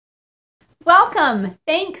Welcome.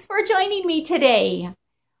 Thanks for joining me today.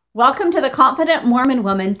 Welcome to the Confident Mormon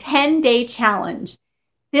Woman 10-Day Challenge.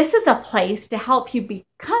 This is a place to help you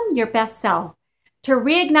become your best self, to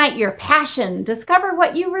reignite your passion, discover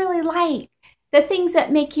what you really like, the things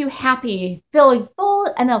that make you happy, feeling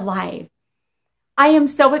full and alive. I am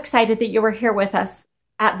so excited that you are here with us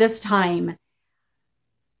at this time.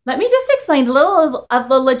 Let me just explain a little of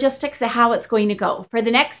the logistics of how it's going to go. For the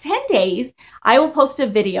next 10 days, I will post a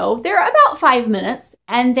video. They're about 5 minutes.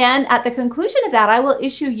 And then at the conclusion of that, I will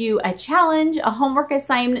issue you a challenge, a homework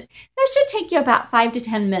assignment that should take you about 5 to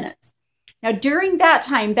 10 minutes. Now, during that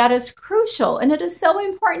time, that is crucial. And it is so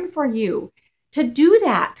important for you to do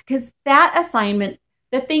that because that assignment,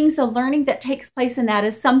 the things, the learning that takes place in that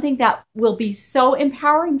is something that will be so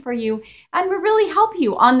empowering for you and will really help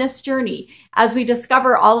you on this journey as we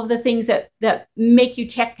discover all of the things that make you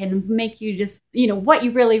tick and make you just, what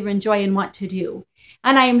you really enjoy and want to do.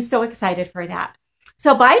 And I am so excited for that.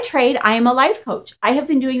 So by trade, I am a life coach. I have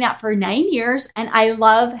been doing that for 9 years, and I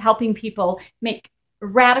love helping people make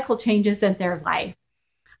radical changes in their life.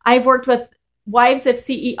 I've worked with wives of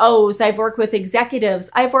CEOs. I've worked with executives.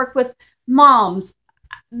 I've worked with moms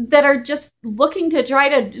that are just looking to try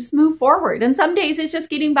to just move forward. And some days it's just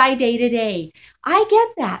getting by day to day. I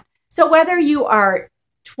get that. So whether you are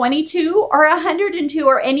 22 or 102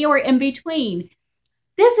 or anywhere in between,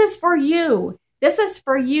 this is for you. This is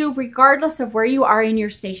for you regardless of where you are in your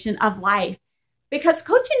station of life. Because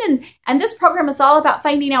coaching and this program is all about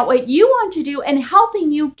finding out what you want to do and helping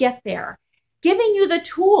you get there, giving you the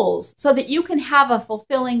tools so that you can have a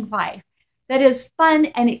fulfilling life that is fun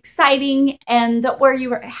and exciting and where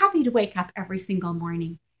you are happy to wake up every single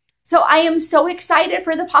morning. So I am so excited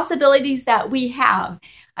for the possibilities that we have.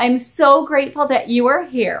 I'm so grateful that you are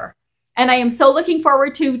here, and I am so looking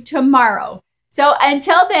forward to tomorrow. So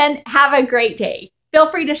until then, have a great day. Feel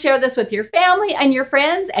free to share this with your family and your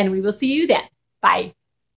friends, and we will see you then. Bye.